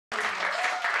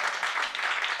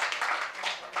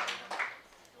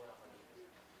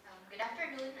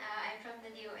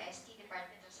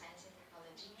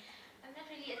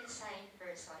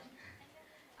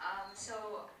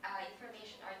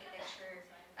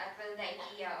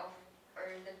idea of,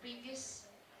 or the previous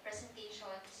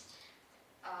presentations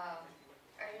are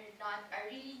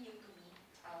really new to me.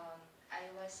 I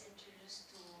was introduced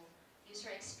to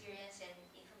user experience and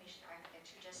information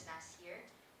architecture just last year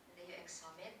in the UX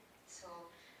Summit. So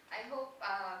I hope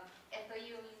ito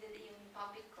yung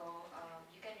topic ko,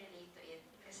 you can relate to it.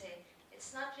 Kasi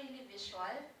it's not really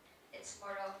visual, it's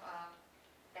more of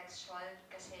textual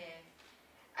kasi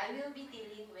I will be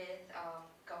dealing with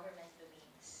government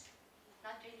domains.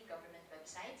 Not really government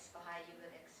websites, baka you will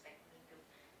expect me to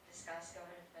discuss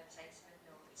government websites, but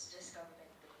no, it's just government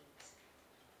domains.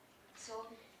 So,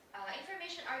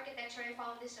 information architecture, I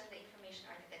found this on the Information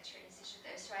Architecture Institute.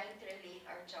 I was trying to relate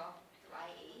our job to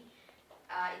IA.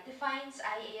 It defines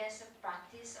IA as a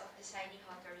practice of deciding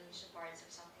how to arrange the parts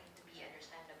of something to be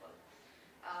understandable.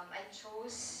 I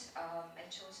chose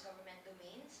government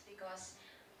domains because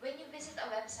when you visit a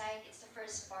website, it's the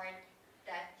first part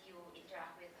that you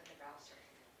interact with on the browser.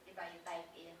 Diba? You type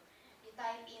in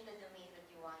the domain that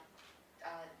you want,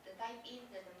 type in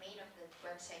the domain of the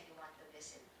website you want to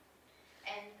visit.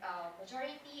 And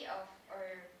majority of,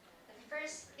 or the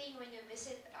first thing when you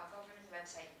visit a government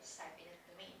website is type in a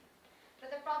domain.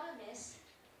 But the problem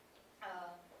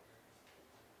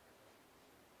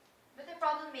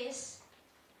is,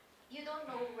 you don't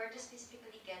know where to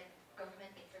specifically get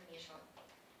government information.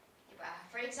 Diba?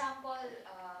 For example,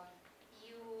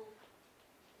 you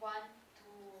want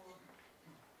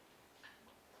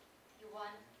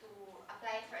to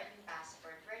apply for a new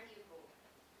passport. Where do you go?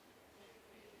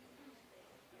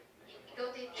 You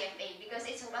go to TFA because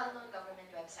it's a well-known government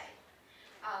website.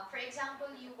 For example,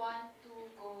 you want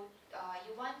to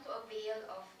avail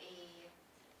of a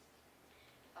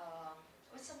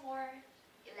what's a more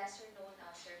lesser-known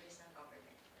service ng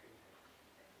government?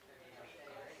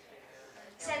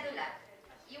 Cedula.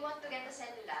 You want to get a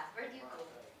cedula. Where do you go?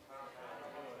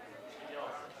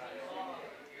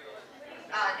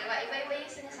 Diba? Iba-iba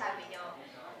yung sinasabi nyo.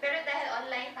 Pero dahil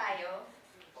online tayo,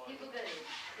 you Google it.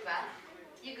 Diba?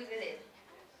 You Google it.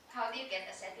 How do you get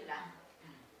a cedula?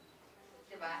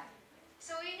 Diba?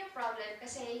 So, yun yung problem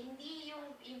kasi hindi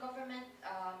yung government,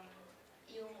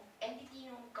 yung entity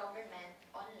ng government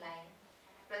online,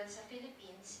 well, sa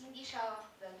Philippines, hindi siya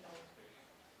well-known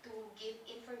to give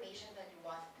information that you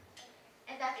want.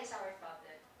 And that is our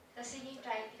problem. Tapos yun yung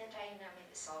pinatry namin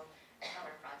to solve in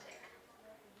our project.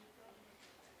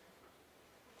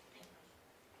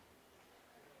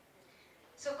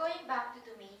 So going back to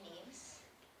domain names,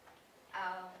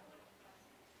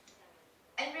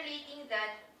 I'm relating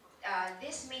that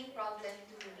this main problem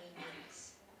to domain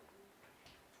names.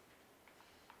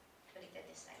 Baliktad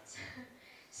the slides.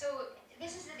 So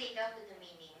this is the data of the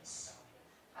domain names.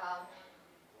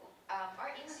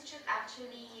 Our institute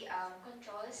actually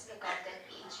controls the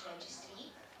Gov.ph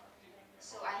registry.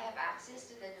 So I have access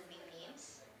to the domain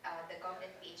names, the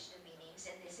Gov.ph domain names,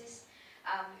 and this is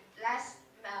last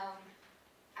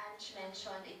Ange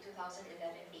mentioned in 2011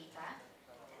 data.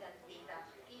 And that data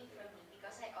came from me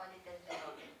because I audited the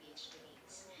Gov.ph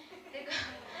domains.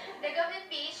 The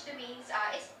Gov.ph domains,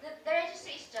 the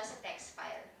registry is just a text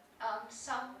file.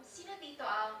 Sino dito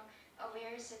ang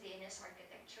aware sa DNS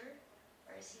architecture?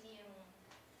 Or sino yung...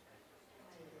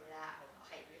 Wala.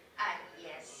 Okay.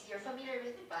 Yes. You're familiar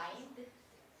with bind?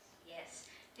 Yes.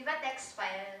 Di ba text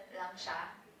file lang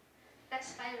siya?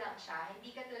 Text file lang siya.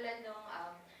 Hindi katulad nung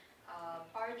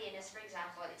Power DNS, for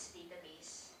example, it's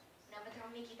database. Na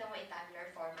makikita mo in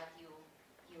tabular format yung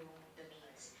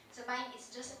domains. So bind is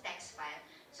just a text file.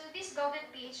 So this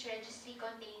Gov.ph registry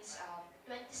contains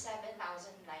 27,000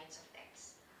 lines of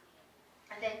text.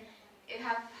 And then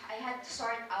I had to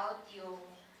sort out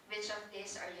which of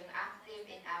these are yung active,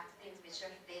 inactive, which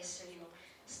of these are yung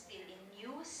still in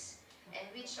use, and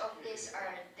which of these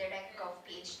are direct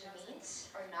Gov.ph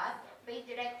domains or not. By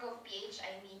direct Gov.ph,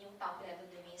 I mean yung top-level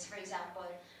domains. For example,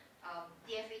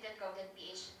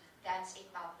 dfa.gov.ph, that's a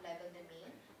top-level domain.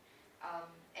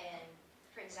 And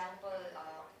for example,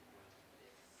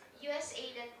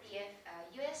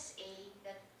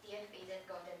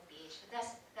 USA.tfa.gov.ph,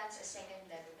 that's a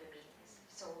second-level domain.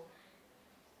 So,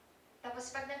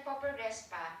 tapos pag nagpo-progress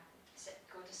pa,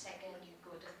 go to second, you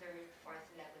go to third, fourth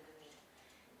level domain.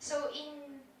 So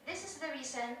this is the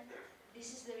recent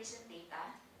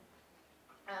data.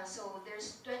 So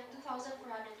there's 2,424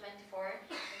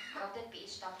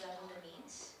 Gov.ph top-level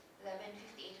domains.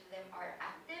 1158 of them are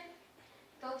active.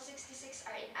 1266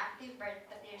 are inactive, but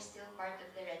they're still part of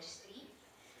the registry.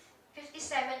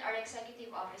 57 are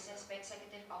executive offices. By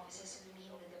executive offices, we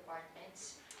mean the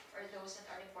departments, or those that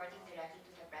are reporting directly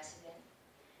to the president.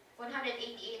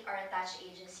 188 are attached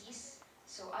agencies.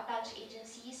 So attached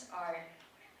agencies are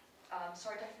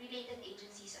sort of related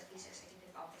agencies of these executive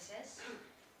offices.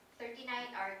 39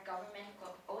 are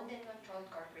government-owned and controlled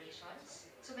corporations.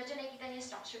 So medyo nakikita niyo yung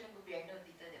structure ng gobyerno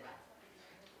dito, di ba?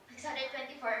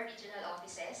 624 are regional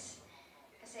offices.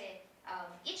 Kasi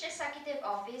each executive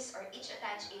office or each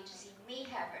attached agency may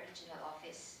have a regional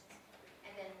office.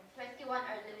 And then 21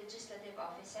 are the legislative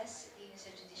offices, yung sa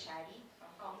judiciary,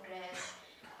 Congress,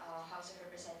 House of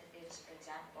Representatives, for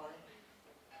example.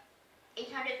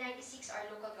 896 are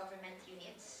local government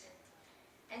units.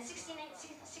 And 669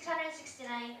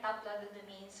 top-level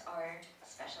domains are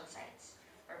special sites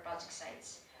or project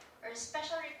sites or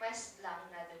special request lang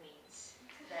na domains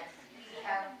that we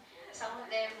have. Some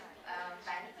of them,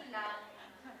 vanity lang,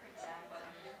 for example.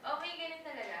 Oh, may ganun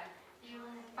talaga.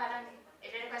 Yung parang,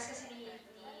 i-request kasi ni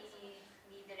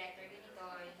director ganito,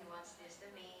 he wants this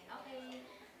domain. Okay,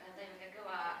 ano tayo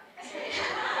magagawa? Kasi,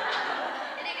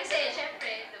 hindi kasi,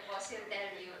 syempre, the boss will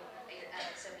tell you,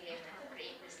 sabihin na,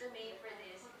 create this domain for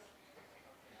this.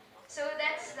 So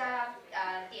that's the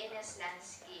TNS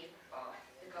landscape of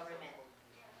the government.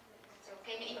 So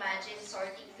can you imagine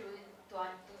sorting through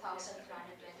 2,224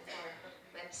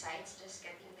 websites, just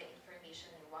getting the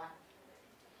information you want?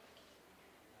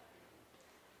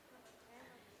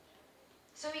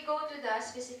 So we go to the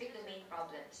specific domain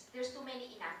problems. There's too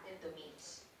many inactive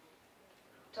domains.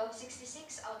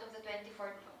 1266 out of the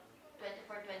 24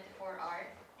 are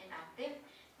inactive,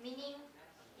 meaning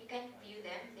you can't view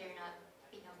them, they're not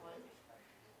pinnable.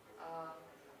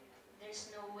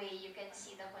 There's no way you can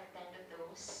see the content of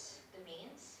those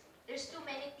domains. There's too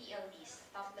many TLDs,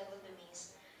 top-level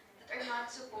domains, that are not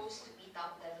supposed to be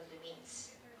top-level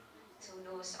domains. So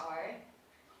those are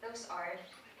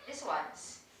these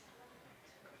ones.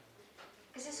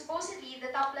 Because supposedly,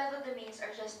 the top-level domains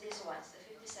are just these ones, the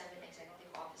 57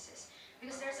 executive offices.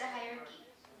 Because there's a hierarchy.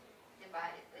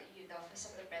 Diba? The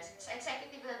Office of the President. Sa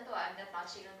executive lang to, I'm not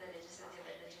touching on the legislative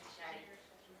and the judiciary.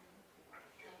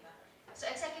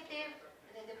 So executive,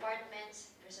 the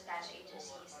departments, there's attached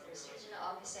agencies, there's regional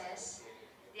offices.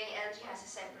 The ILG has a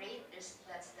separate,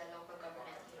 that's the local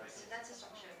government units. So that's the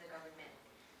structure of the government.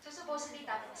 So supposedly,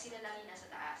 sila lang yung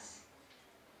nasa taas.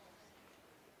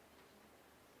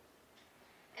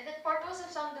 And the purpose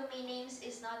of some domain names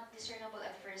is not discernible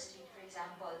at first read. For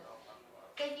example,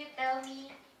 can you tell me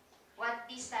what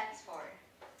this stands for?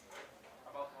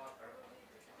 About water.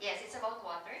 Yes, it's about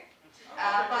water.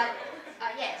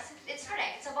 Yes, it's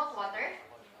correct. It's about water.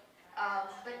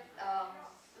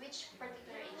 Which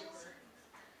particular agency?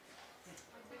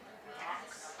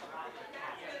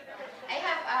 I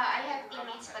have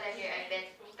teammates pala here. I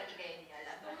bet hindi pati kayo hindi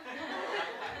alam.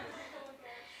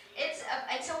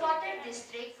 It's a water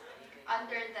district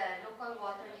under the Local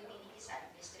Water Utilities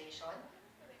Administration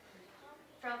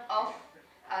of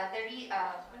the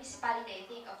municipality, I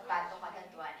think, of Bato,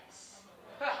 Catanduanes.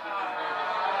 So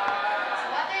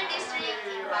water district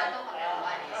in Bato,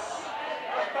 Catanduanes.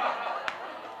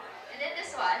 And then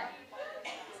this one.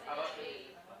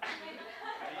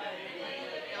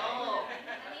 No.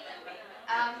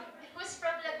 Who's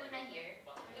from Laguna here?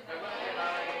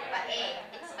 Bae.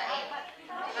 It's Bae.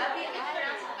 Diba? It's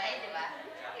pronounced Bae, diba?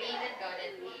 Created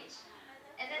Gov.ph.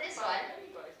 And then this one.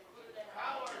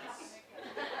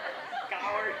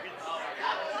 Cowards.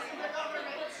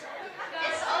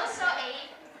 It's also a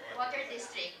water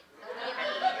district.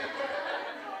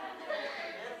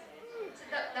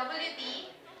 WD.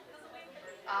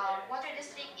 Water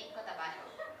district in Cotabato.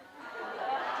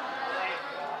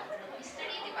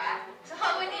 History, diba? So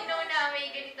how would you know na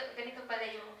may ganito pala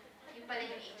yung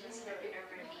agency na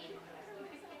pinag-reveal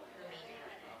domain?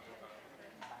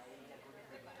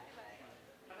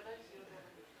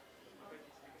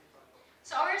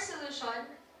 So our solution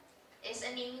is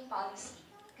a naming policy.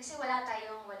 Kasi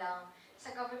sa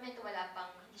government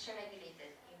hindi siya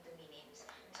regulated yung domain names.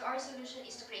 So our solution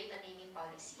is to create a naming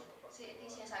policy. So ito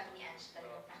yung sinasabi ni Ange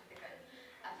talaga practical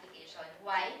application.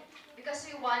 Why? Because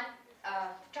we want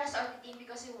trust auditing,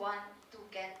 because we want to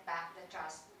get back the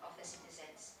trust of the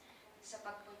citizens sa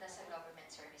pagpunta sa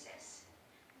government services.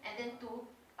 And then two,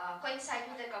 coincide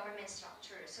with the government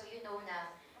structure. So you know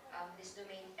na this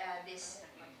domain, this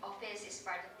office is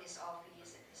part of this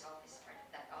office, and this office is part of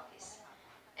that office.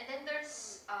 And then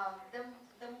there's the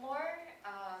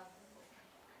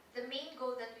main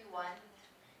goal that we want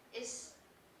is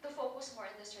to focus more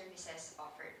on the services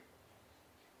offered.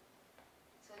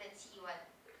 So let's see what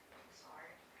those are.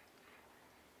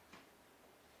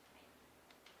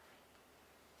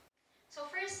 So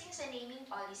first, yung sa naming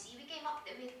policy, we came up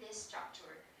with this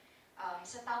structure.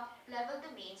 Sa top-level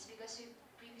domains, because we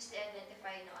previously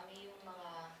identified ano yung mga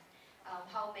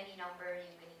how many number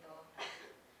yung ganito.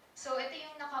 So ito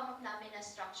yung nakamap namin na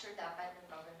structure dapat ng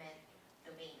government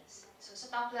domains. So sa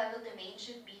top level domain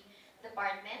should be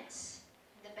departments,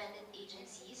 independent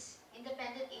agencies.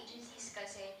 Independent agencies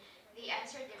kasi they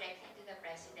answer directly to the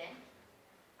president.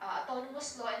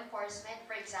 Autonomous law enforcement,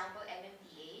 for example,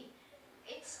 MMDA,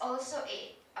 it's also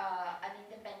an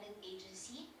independent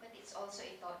agency, but it's also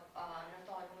an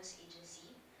autonomous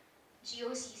agency.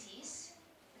 GOCCs,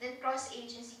 then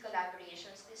cross-agency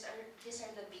collaborations. These are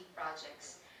the big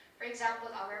projects. For example,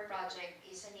 our project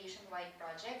is a nationwide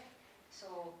project,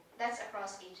 so that's a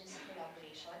cross-agency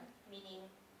collaboration, meaning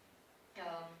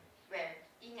where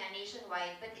yun nga,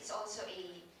 nationwide, but it's also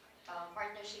a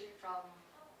partnership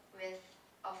with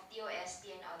of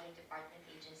DOST and other department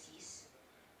agencies.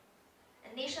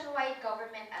 And nationwide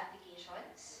government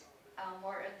applications,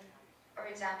 more on or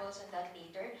examples on that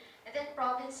later. And then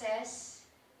provinces,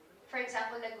 for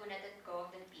example,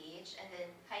 Laguna.gov.ph, and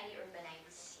then highly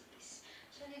urbanized cities.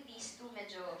 Actually, these two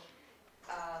medyo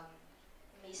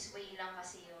may sway lang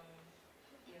kasi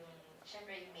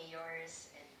syempre yung mayors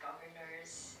and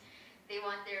governors, they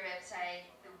want their website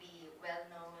to be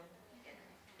well-known.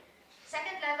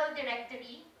 Second level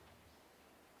directory,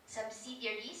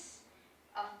 subsidiaries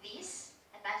of this,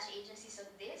 attached agencies of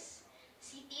this,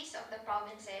 cities of the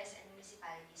provinces and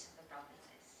municipalities of the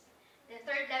provinces. The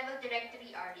third level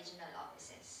directory are regional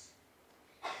offices.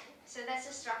 So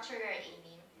that's the structure we're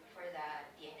aiming for the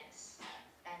DNS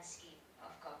landscape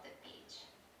of Gov.ph.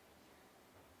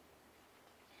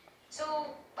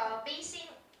 So, basing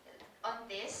on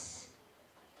this,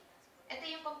 ito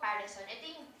yung comparison.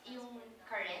 Ito yung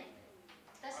current,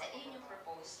 tapos ito yung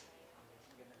proposed.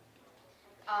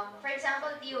 For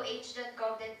example,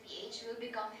 DOH.gov.ph will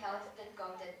become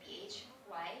health.gov.ph.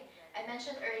 Why? I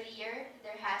mentioned earlier,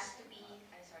 there has to be,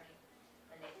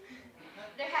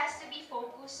 there has to be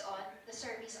focus on the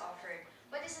service offered.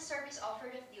 What is the service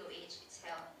offered of DOH? It's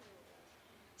health.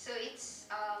 So it's,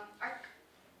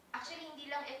 actually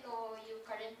hindi lang ito yung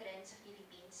current trend sa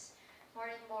Philippines. More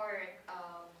and more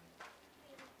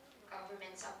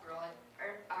governments abroad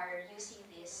are using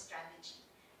this strategy.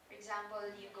 For example,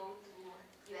 you go to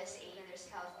USA,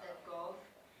 there's health.gov.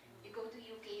 You go to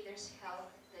UK, there's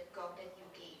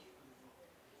health.gov.uk.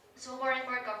 So more and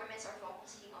more governments are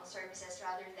focusing on services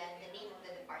rather than the name of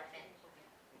the department.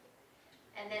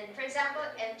 And then, for example,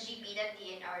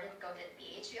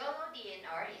 mgb.dnr.gov.ph. We all know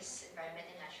DNR is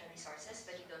Environment and Natural Resources,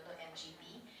 but you don't know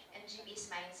MGB. MGB is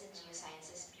Mines and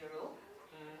Geosciences Bureau.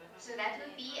 So that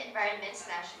will be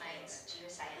Environment/Mines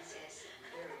Geosciences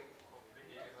Bureau.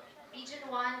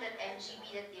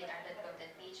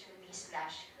 Region1.mgb.dnr.gov.ph will be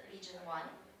 /region1.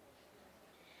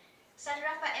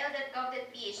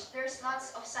 sanrafael.gov.ph. There's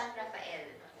lots of San Rafael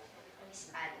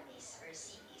municipalities or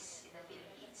cities in the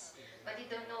Philippines, but you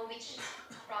don't know which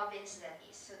province that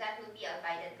is. So that will be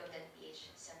albay.gov.ph,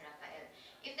 San Rafael.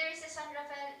 If there is a San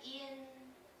Rafael in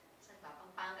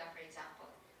Pampanga, for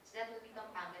example, so that will be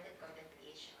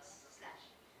pampanga.gov.ph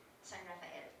 /San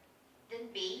Rafael. Then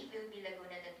Bay will be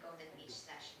laguna.gov.ph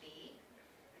 /Bay.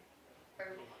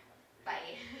 Or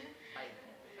Bay.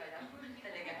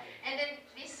 And then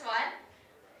this one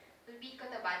will be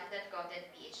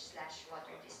cotabato.gov.ph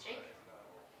 /water district.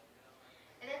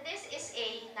 And then this is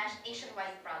a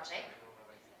nationwide project.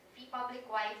 Free Public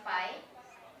Wi-Fi.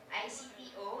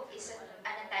 ICTO is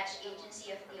an attached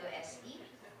agency of DOST.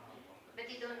 But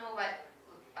you don't know what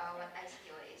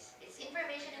ICTO is. It's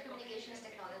Information and Communications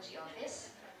Technology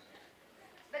Office.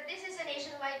 But this is a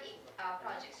nationwide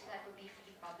project, so that will be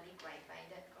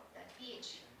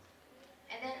freepublicwifi.gov.ph.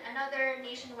 And then another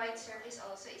nationwide service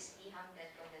also is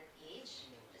liham.gov.ph.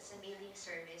 That's a mailing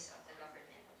service of the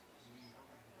government.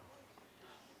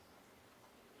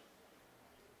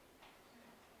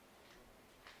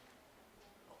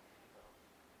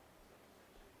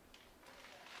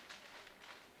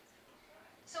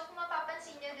 So kung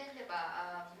mapapansin nyo din, di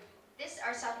ba, these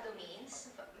are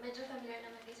subdomains. Medyo familiar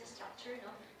naman kayo sa structure, no?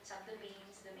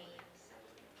 Subdomains, domains,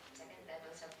 second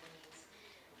level subdomains.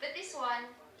 But this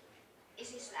one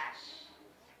is a slash.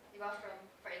 Di ba,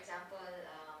 for example,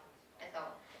 ito,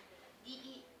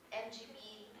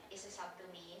 DEMGB is a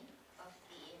subdomain of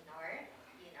DNR.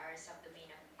 DNR is subdomain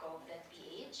of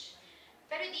gov.ph.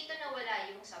 Pero dito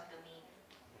nawala yung subdomain.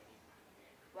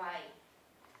 Why?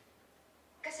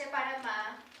 Kasi para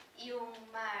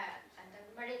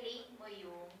ma-relate mo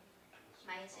yung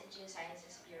Mines and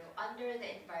Geosciences Bureau under the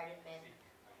environment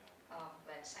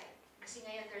website. Kasi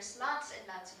ngayon there's lots and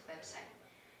lots of websites.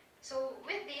 So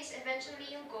with this,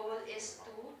 eventually yung goal is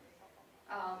to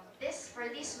for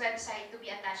this website to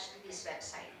be attached to this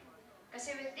website.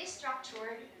 Kasi with this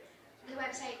structure, the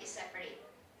website is separate.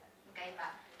 Okay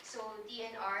pa? So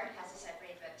DNR has a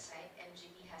separate website,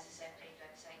 MGB has a separate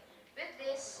website. With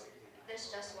this,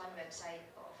 there's just one website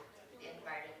of the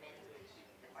Environment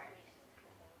Department.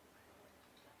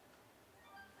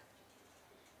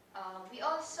 We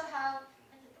also have,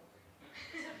 ano to?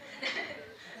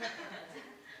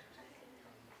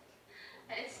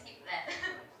 Let's skip that.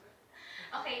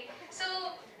 Okay, so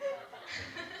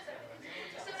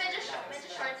medyo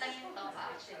short lang yung talk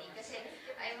actually kasi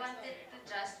I wanted to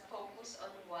just focus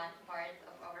on one part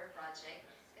of our project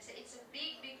kasi it's a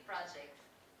big project.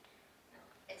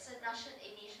 It's a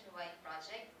nationwide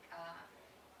project.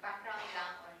 Background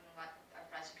lang on what our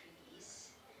project really is.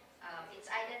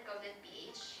 It's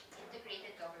iGov.ph,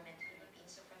 Integrated Government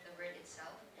Philippines. So from the word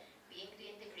itself, we aim to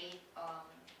integrate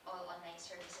all online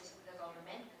services of the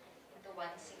government into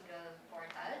one single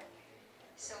portal.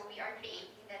 So we are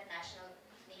creating that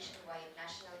nationwide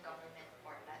national government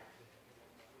portal.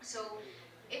 So,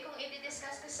 kung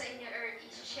i-discuss ko sa inyo or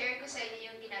i-share ko sa inyo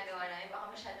yung ginagawa namin,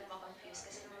 baka masyadong ma-confuse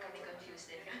kasi naman kami confused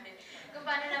din kami. Kung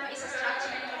paano naman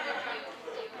isa-structure yung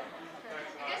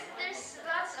because there's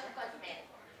lots of content.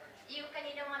 Yung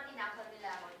kanina mga tinakal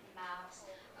nila about maps,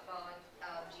 about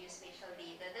geospatial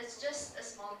data, that's just a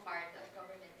small part of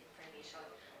government information.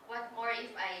 What more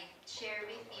if I share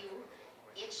with you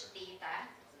each data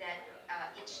that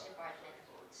each department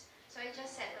holds? So I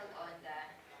just settled on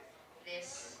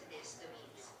this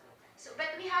domains. So,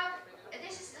 but we have,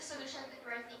 this is the solution that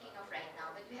we're thinking of right now,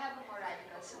 but we have a more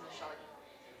radical solution.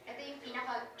 Ito yung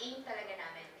pinaka-aim talaga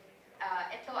namin.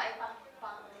 Ito ay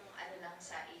pang ano lang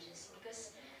sa agency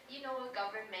because, you know,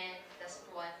 government doesn't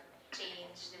want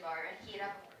change, di ba? Or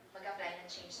hirap mag-apply ng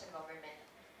change sa government.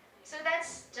 So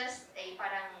that's just a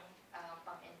parang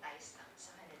pang-entice lang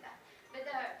sa kanila. But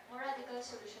the more radical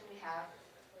solution we have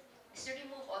is to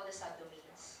remove all the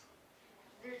subdomains.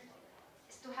 There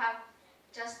is to have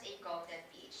just a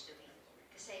Gov.ph domain.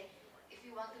 Kasi if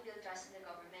you want to build trust in the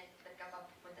government, ba't ka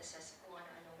papupunta sa kung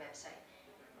ano-anong website?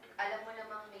 Alam mo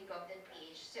namang may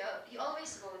Gov.ph. So you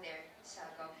always go there sa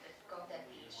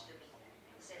Gov.ph domain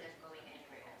instead of going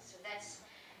anywhere else. So that's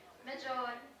medyo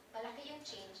malaki yung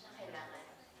change na kailangan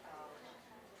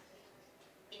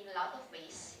in a lot of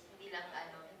ways. Hindi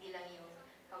lang yung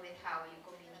with how you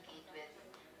communicate with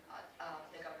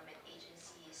the government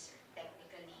agencies,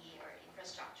 technically or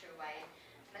infrastructure-wide,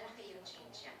 malaki yung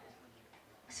change yan.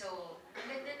 So,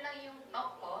 ganun lang yung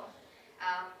talk ko.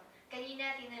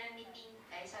 Kanina, tinanong ni Tin,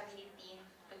 sabi ni Tin,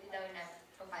 pwede daw na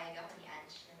papayag ako ni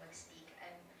Ange na mag-speak.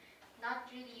 I'm not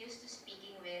really used to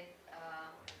speaking with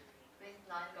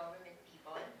non-government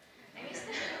people. I'm used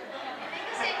to,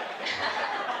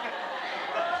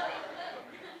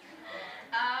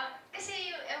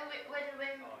 kasi,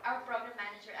 when our program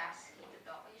manager asks me to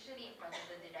talk, usually in front of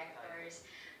the directors,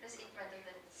 tapos in front of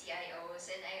the CIOs,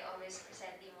 and I always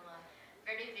present yung mga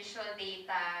very visual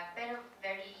data, pero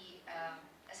very,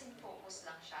 as in focus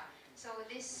lang siya. So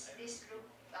this group,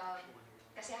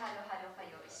 kasi halo-halo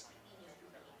kayo, is pretty new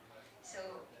to me.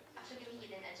 So actually may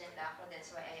hidden agenda ako, that's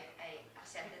why I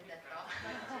accepted that talk.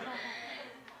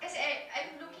 Kasi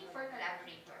I'm looking for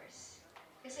collaborators.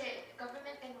 Kasi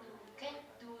government can't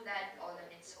do that all on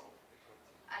its own.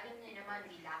 Alam niyo naman,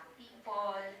 we lack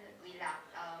people, we lack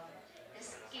the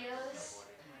skills,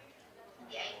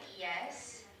 the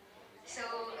ideas. So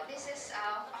this is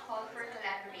a call for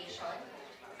collaboration.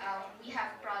 We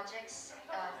have projects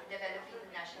developing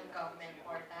the national government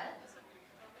portal.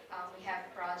 We have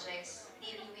projects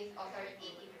dealing with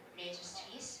authoritative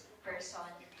registries, person,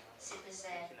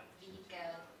 citizen,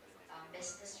 vehicle,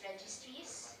 business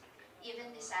registries,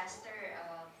 even disaster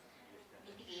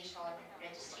mitigation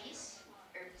registries,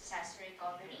 or disaster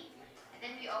recovery. And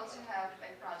then we also have a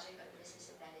project on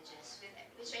business intelligence,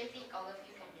 which I think all of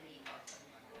you